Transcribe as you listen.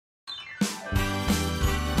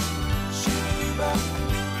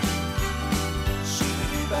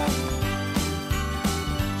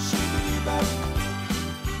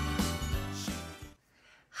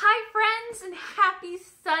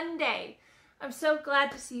Sunday. I'm so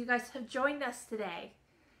glad to see you guys have joined us today.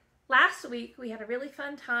 Last week we had a really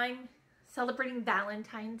fun time celebrating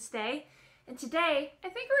Valentine's Day, and today I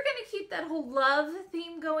think we're going to keep that whole love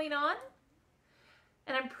theme going on.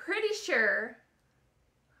 And I'm pretty sure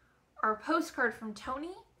our postcard from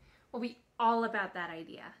Tony will be all about that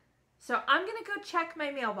idea. So I'm going to go check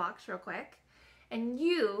my mailbox real quick, and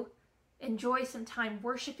you enjoy some time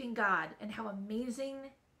worshiping God and how amazing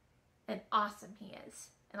and awesome He is.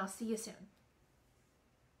 And I'll see you soon.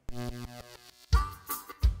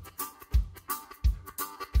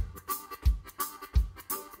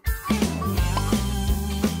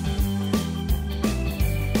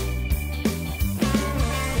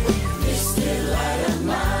 This little light of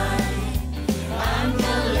mine, I'm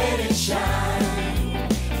gonna let it shine.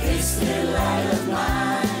 This little light of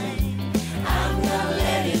mine, I'm gonna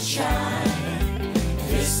let it shine.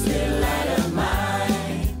 This little light of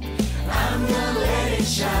mine, I'm gonna let it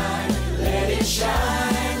shine. Let it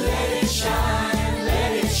shine, let it shine,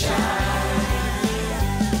 let it shine.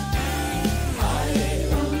 I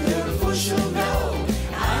ain't under a bushel, no,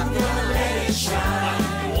 I'm gonna let it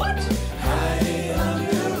shine. What? I ain't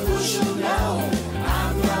under a bushel, no,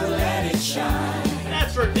 I'm gonna let it shine.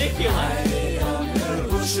 That's ridiculous. I ain't under a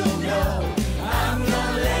bushel, no, I'm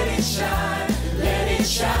gonna let it shine. Let it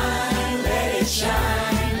shine, let it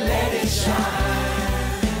shine, let it shine.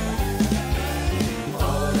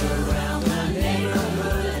 All around my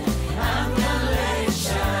neighborhood, I'm gonna let it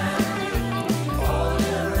shine. All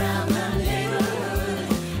around my neighborhood,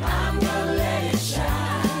 I'm gonna let it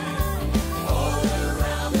shine. All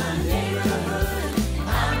around my neighborhood,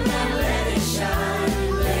 I'm gonna let it shine.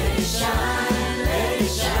 Let it shine, let it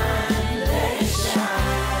shine, let it shine.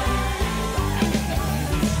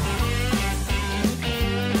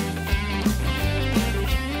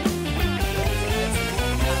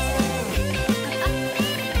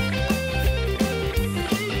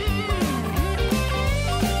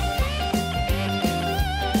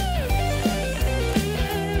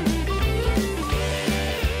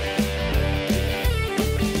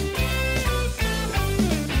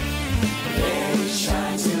 Let it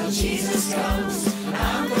shine till Jesus comes.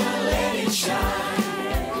 I'm gonna let it shine.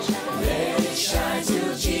 Let it shine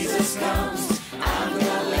till Jesus comes. I'm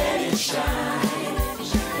gonna let it shine.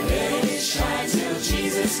 Let it shine till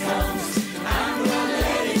Jesus comes. I'm gonna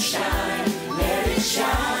let it shine. Let it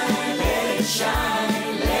shine, let it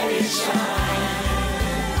shine, let it shine.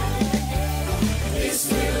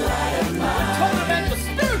 This little light of mine, Talking about the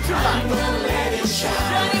spiritual I'm life. gonna let it shine.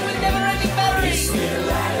 Shining with never-ending battery. This little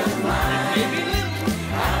light of mine, Maybe little,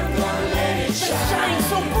 I'm gonna let it but shine. shine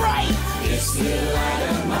so bright. This little light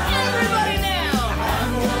of mine, Everybody now,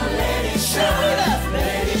 I'm gonna let it sing with shine. us.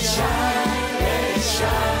 Let it shine, let it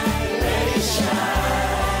shine, let it shine.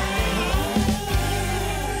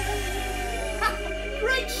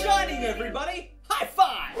 Great shining, everybody. High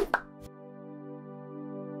five.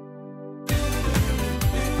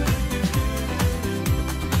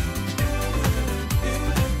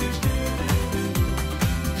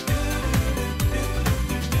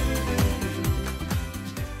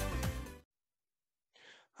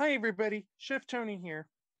 Hi everybody, Chef Tony here.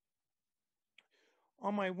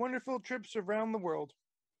 On my wonderful trips around the world.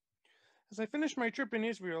 As I finish my trip in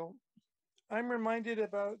Israel, I'm reminded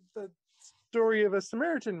about the story of a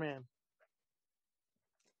Samaritan man.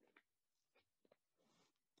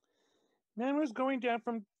 Man was going down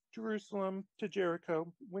from Jerusalem to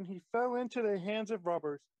Jericho when he fell into the hands of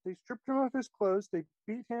robbers. They stripped him of his clothes, they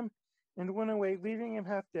beat him, and went away, leaving him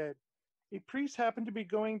half dead. A priest happened to be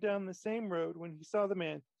going down the same road when he saw the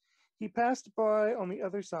man. He passed by on the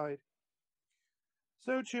other side.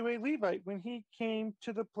 So too a Levite, when he came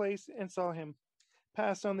to the place and saw him,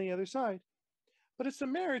 passed on the other side. But a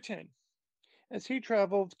Samaritan, as he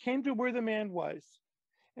traveled, came to where the man was.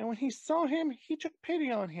 And when he saw him, he took pity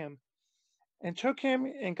on him, and took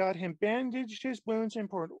him and got him bandaged his wounds and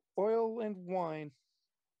poured oil and wine.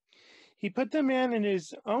 He put the man in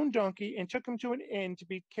his own donkey and took him to an inn to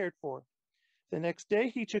be cared for. The next day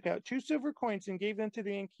he took out 2 silver coins and gave them to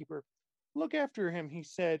the innkeeper. Look after him, he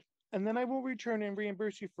said, and then I will return and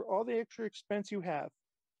reimburse you for all the extra expense you have.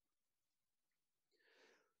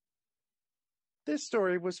 This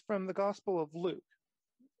story was from the Gospel of Luke,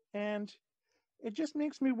 and it just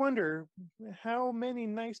makes me wonder how many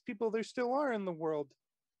nice people there still are in the world.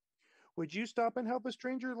 Would you stop and help a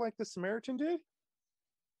stranger like the Samaritan did?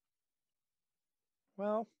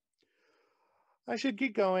 Well, I should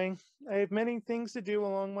get going. I have many things to do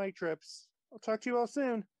along my trips. I'll talk to you all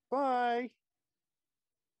soon. Bye!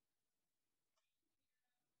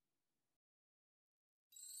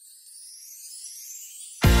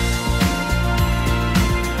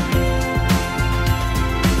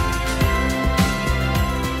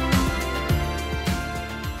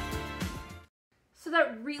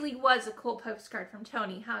 was a cool postcard from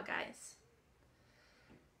Tony, huh, guys?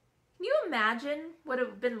 Can you imagine what it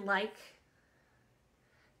would have been like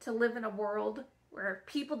to live in a world where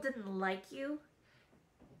people didn't like you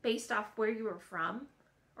based off where you were from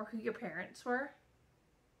or who your parents were?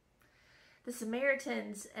 The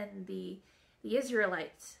Samaritans and the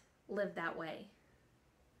Israelites lived that way.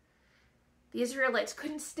 The Israelites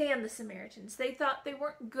couldn't stand the Samaritans. They thought they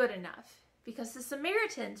weren't good enough because the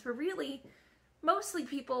Samaritans were really mostly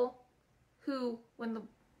people who, when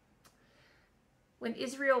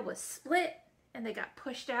Israel was split and they got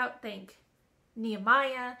pushed out, think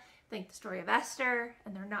Nehemiah, think the story of Esther,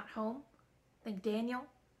 and they're not home, think Daniel.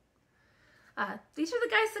 These are the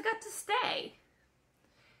guys that got to stay.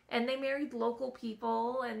 And they married local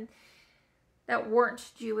people and that weren't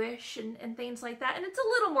Jewish and things like that. And it's a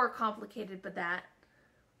little more complicated than that.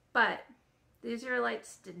 But the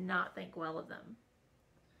Israelites did not think well of them.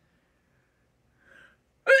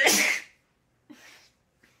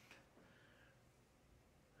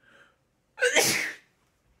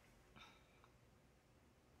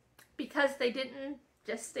 Because they didn't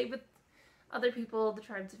just stay with other people, the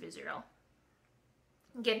tribes of Israel.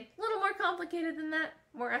 Again, a little more complicated than that.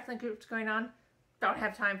 More ethnic groups going on. Don't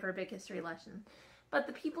have time for a big history lesson. But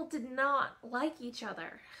the people did not like each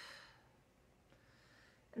other.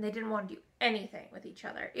 And they didn't want to do anything with each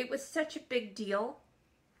other. It was such a big deal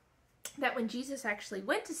that when Jesus actually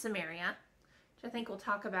went to Samaria, which I think we'll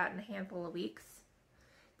talk about in a handful of weeks,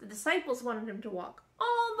 the disciples wanted him to walk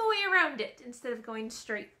all the way around it instead of going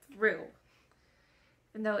straight through.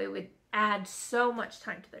 Even though it would add so much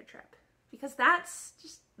time to their trip. Because that's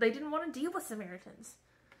just, they didn't want to deal with Samaritans.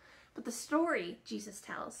 But the story Jesus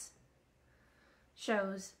tells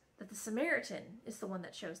shows that the Samaritan is the one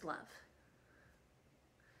that shows love.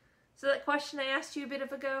 So that question I asked you a bit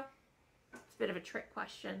ago, it's a bit of a trick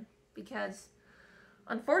question. Because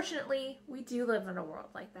unfortunately, we do live in a world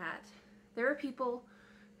like that. There are people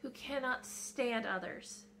who cannot stand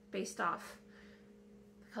others based off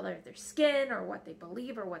the color of their skin or what they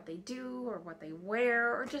believe or what they do or what they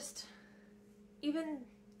wear or just even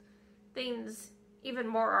things even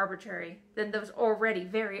more arbitrary than those already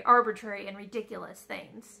very arbitrary and ridiculous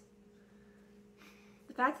things.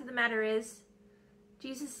 The fact of the matter is,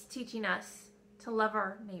 Jesus is teaching us to love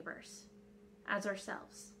our neighbors as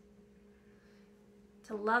ourselves.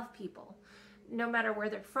 To love people, no matter where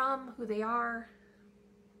they're from, who they are.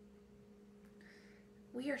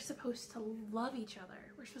 We are supposed to love each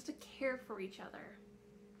other. We're supposed to care for each other.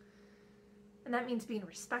 And that means being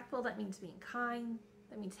respectful, that means being kind,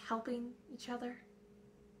 that means helping each other.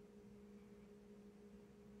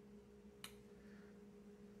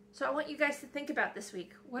 So I want you guys to think about this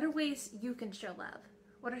week. What are ways you can show love?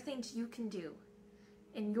 What are things you can do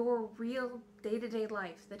in your real day-to-day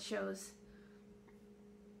life that shows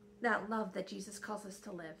that love that Jesus calls us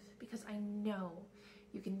to live? Because I know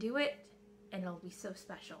you can do it and it'll be so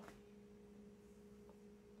special.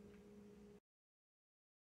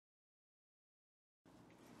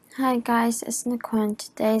 Hi guys, it's Naquan.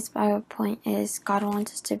 Today's Bible point is God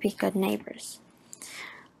wants us to be good neighbors.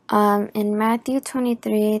 In Matthew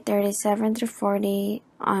 23:37-40,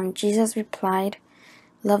 Jesus replied,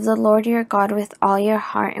 "Love the Lord your God with all your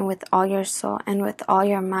heart and with all your soul and with all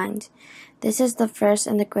your mind. This is the first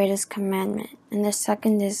and the greatest commandment, and the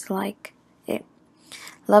second is like it.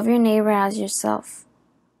 Love your neighbor as yourself.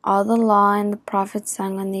 All the law and the prophets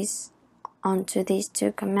hang onto these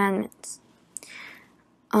two commandments."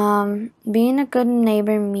 Being a good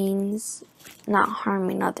neighbor means not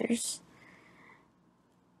harming others.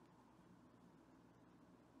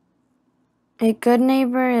 A good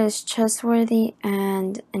neighbor is trustworthy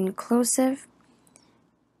and inclusive,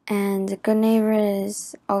 and a good neighbor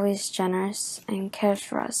is always generous and cares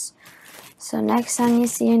for us. So next time you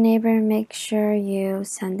see a neighbor, make sure you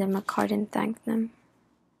send them a card and thank them.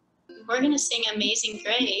 We're going to sing Amazing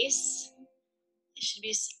Grace. It should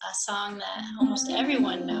be a song that almost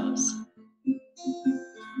everyone knows.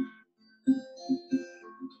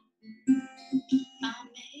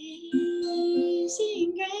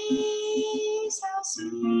 Amazing grace, how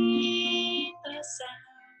sweet the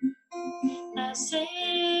sound that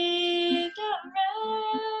saved a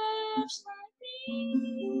wretch like me.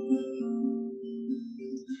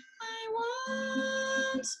 I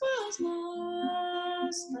once was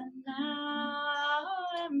lost, but now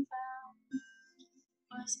am found.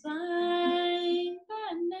 Was blind,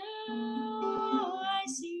 but now I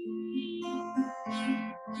see.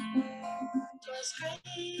 'Twas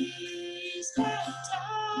grace that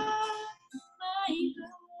taught my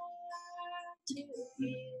heart to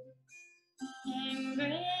feel, and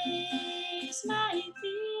grace my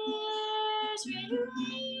fears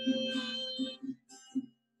relieved.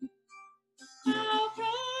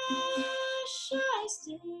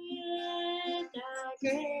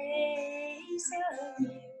 grace of you.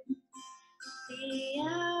 The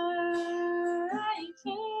hour I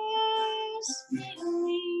first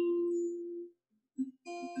believed.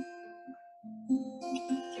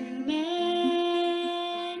 Through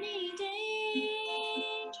many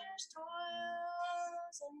dangers,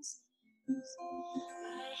 toils, and sins, I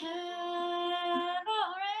have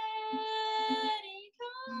already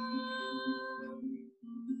come.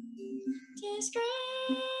 'Tis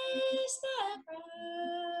grace that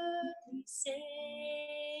brought me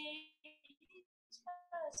safe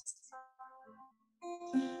thus far,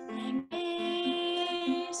 and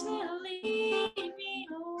grace will lead me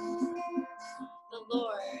home. The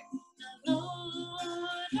Lord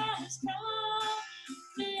has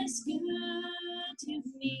promised good to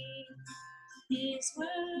me. His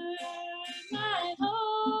word my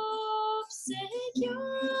hope secures.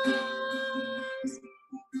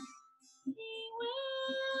 He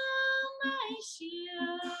will my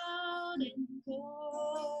shield and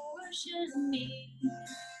portion me,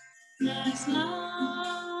 as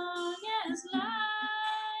long as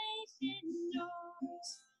life endures.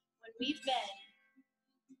 When we've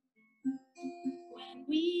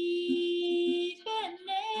been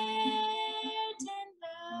there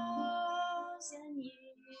 10,000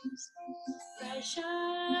 years, bright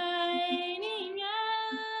shining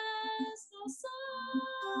as the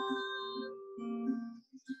sun,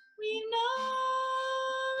 we've no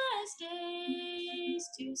less days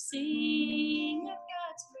to sing of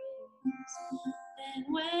God's praise than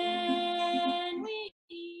when we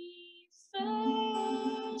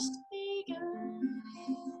first begun.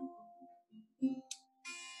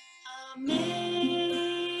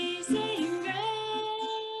 Amazing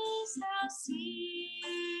grace, how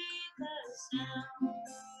sweet the sound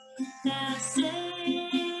that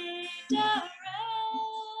saved a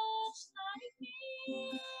wretch like me.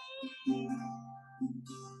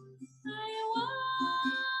 I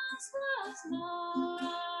once was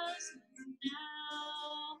lost,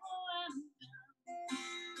 now am found.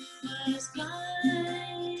 Was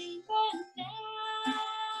blind, but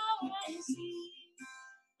now I see.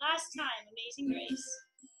 Last time, amazing grace.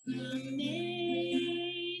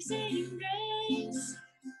 Amazing grace,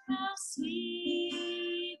 how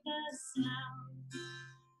sweet the sound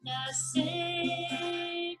that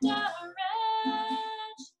saved a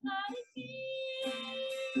wretch like me.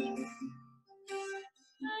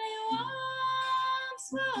 I once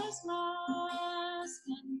was lost,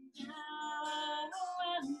 but now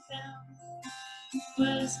am found.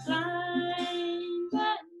 Was blind,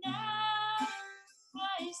 but now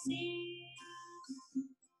I see.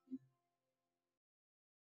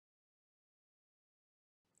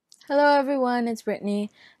 Hello everyone, it's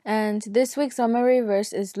Brittany, and this week's summary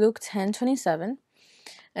verse is Luke 10:27,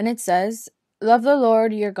 and it says, "Love the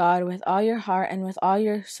Lord your God with all your heart and with all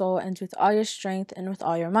your soul and with all your strength and with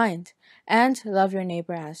all your mind, and love your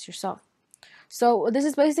neighbor as yourself." So what this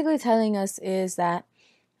is basically telling us is that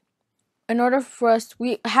in order for us,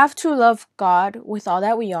 we have to love God with all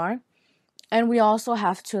that we are, and we also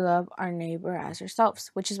have to love our neighbor as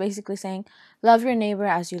ourselves, which is basically saying, love your neighbor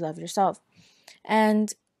as you love yourself.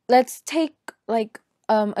 And let's take a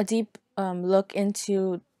deep look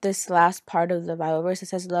into this last part of the Bible verse that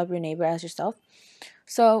says, love your neighbor as yourself.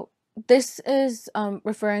 So this is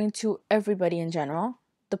referring to everybody in general,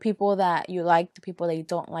 the people that you like, the people that you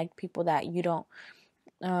don't like, people that you don't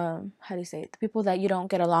the people that you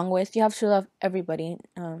don't get along with. You have to love everybody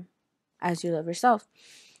as you love yourself,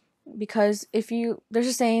 because there's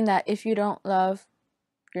a saying that if you don't love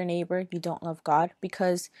your neighbor, you don't love God,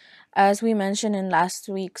 because as we mentioned in last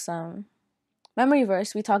week's memory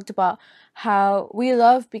verse, we talked about how we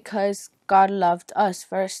love because God loved us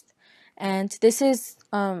first. And this is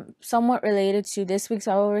somewhat related to this week's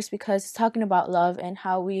Bible verse, because it's talking about love and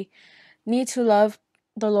how we need to love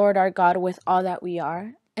the Lord our God with all that we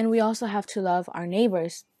are. And we also have to love our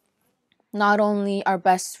neighbors, not only our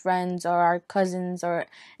best friends or our cousins or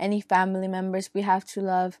any family members. We have to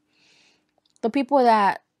love the people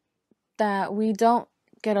that we don't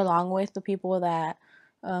get along with, the people that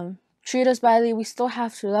treat us badly. We still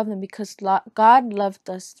have to love them because God loved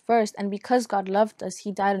us first, and because God loved us,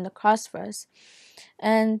 He died on the cross for us.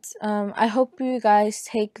 And I hope you guys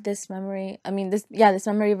take this memory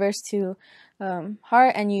verse to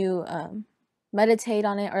heart, and you meditate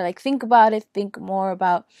on it, or think about it, think more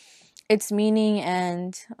about its meaning,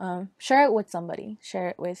 and share it with somebody. Share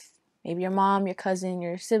it with maybe your mom, your cousin,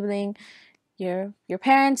 your sibling, your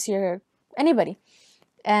parents, anybody.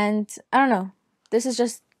 And I don't know, this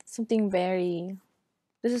is something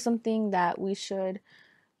that we should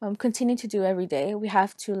continue to do every day. We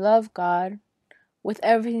have to love God with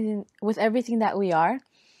everything that we are,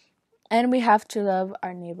 and we have to love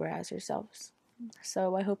our neighbor as ourselves.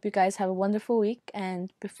 So I hope you guys have a wonderful week,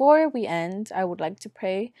 and before we end, I would like to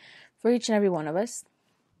pray for each and every one of us.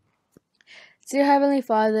 Dear Heavenly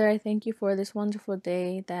Father, I thank you for this wonderful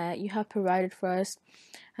day that you have provided for us.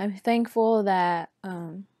 I'm thankful that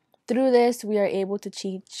through this we are able to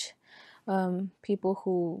teach people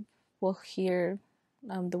who will hear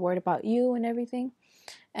the word about you and everything.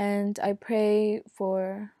 And I pray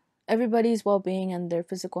for everybody's well-being and their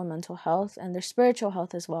physical and mental health and their spiritual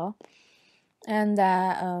health as well. And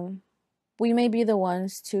that we may be the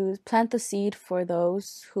ones to plant the seed for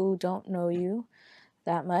those who don't know you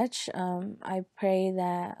that much. I pray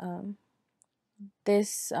that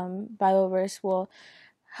this Bible verse will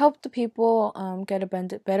help the people get a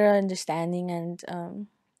better understanding and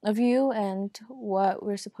of you and what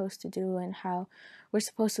we're supposed to do and how we're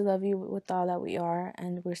supposed to love you with all that we are,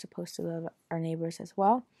 and we're supposed to love our neighbors as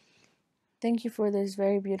well. Thank you for this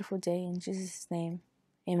very beautiful day. In Jesus' name,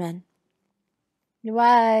 amen.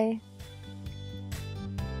 Bye.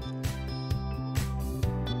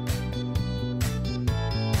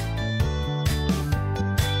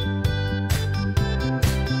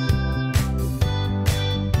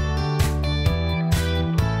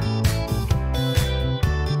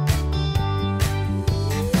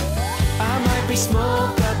 Be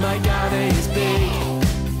small, but my God is big.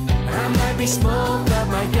 I might be small, but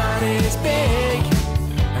my God is big.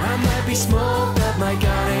 I might be small, but my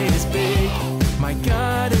God is big. My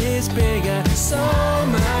God is bigger, so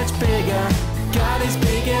much bigger. God is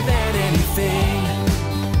bigger than anything.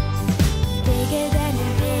 Bigger than a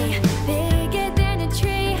bee, bigger than a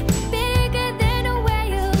tree, bigger than a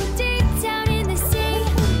whale deep down in the sea.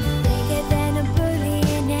 Bigger than a bully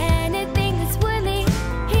and anything that's woolly.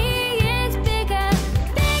 He is bigger,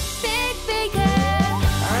 big, big, bigger.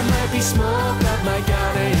 I might be small, but my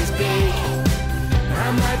God is big.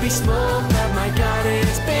 I might be small, but my God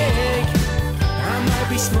is big. I might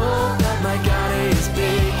be small,